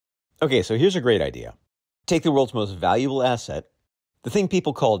Okay, so here's a great idea. Take the world's most valuable asset, the thing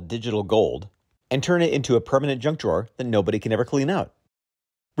people call digital gold, and turn it into a permanent junk drawer that nobody can ever clean out.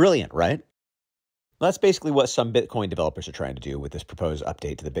 Brilliant, right? Well, that's basically what some Bitcoin developers are trying to do with this proposed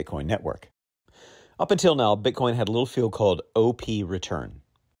update to the Bitcoin network. Up until now, Bitcoin had a little field called OP return.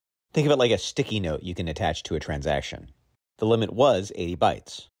 Think of it like a sticky note you can attach to a transaction. The limit was 80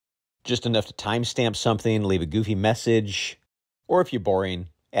 bytes. Just enough to timestamp something, leave a goofy message, or if you're boring,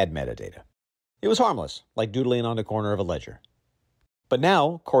 add metadata. It was harmless, like doodling on the corner of a ledger. But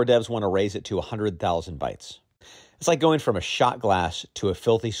now, core devs want to raise it to 100,000 bytes. It's like going from a shot glass to a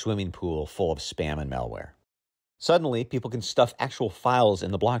filthy swimming pool full of spam and malware. Suddenly, people can stuff actual files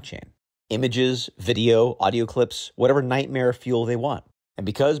in the blockchain. Images, video, audio clips, whatever nightmare fuel they want. And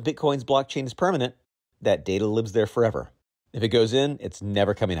because Bitcoin's blockchain is permanent, that data lives there forever. If it goes in, it's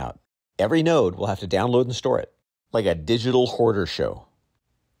never coming out. Every node will have to download and store it, like a digital hoarder show.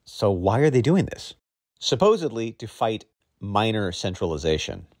 So why are they doing this? Supposedly to fight miner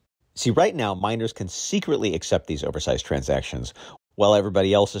centralization. See, right now, miners can secretly accept these oversized transactions while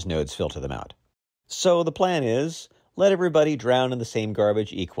everybody else's nodes filter them out. So the plan is, let everybody drown in the same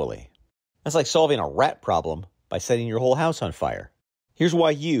garbage equally. That's like solving a rat problem by setting your whole house on fire. Here's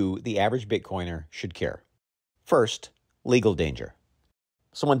why you, the average Bitcoiner, should care. First, legal danger.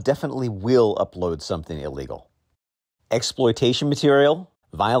 Someone definitely will upload something illegal. Exploitation material,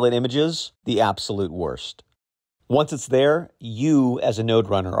 violent images, the absolute worst. Once it's there, you as a node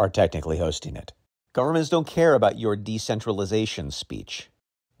runner are technically hosting it. Governments don't care about your decentralization speech.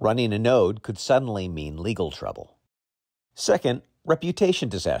 Running a node could suddenly mean legal trouble. Second, reputation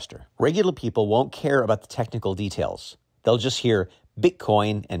disaster. Regular people won't care about the technical details. They'll just hear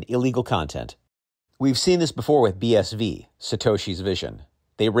Bitcoin and illegal content. We've seen this before with BSV, Satoshi's Vision.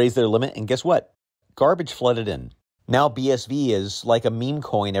 They raised their limit and guess what? Garbage flooded in. Now BSV is like a meme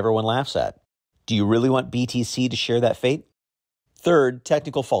coin everyone laughs at. Do you really want BTC to share that fate? Third,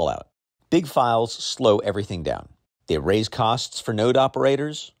 technical fallout. Big files slow everything down. They raise costs for node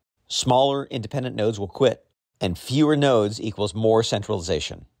operators. Smaller independent nodes will quit. And fewer nodes equals more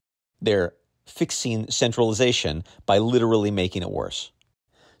centralization. They're fixing centralization by literally making it worse.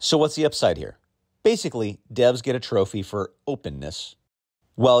 So what's the upside here? Basically, devs get a trophy for openness,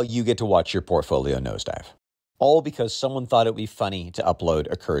 while you get to watch your portfolio nosedive. All because someone thought it would be funny to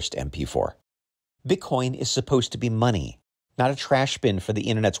upload a cursed MP4. Bitcoin is supposed to be money, not a trash bin for the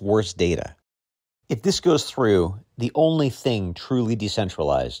internet's worst data. If this goes through, the only thing truly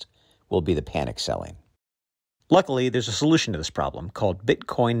decentralized will be the panic selling. Luckily, there's a solution to this problem called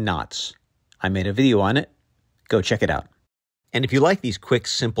Bitcoin Knots. I made a video on it. Go check it out. And if you like these quick,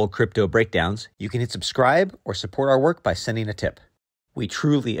 simple crypto breakdowns, you can hit subscribe or support our work by sending a tip. We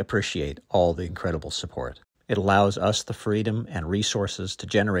truly appreciate all the incredible support. It allows us the freedom and resources to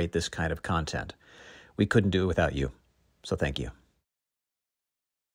generate this kind of content. We couldn't do it without you. So thank you.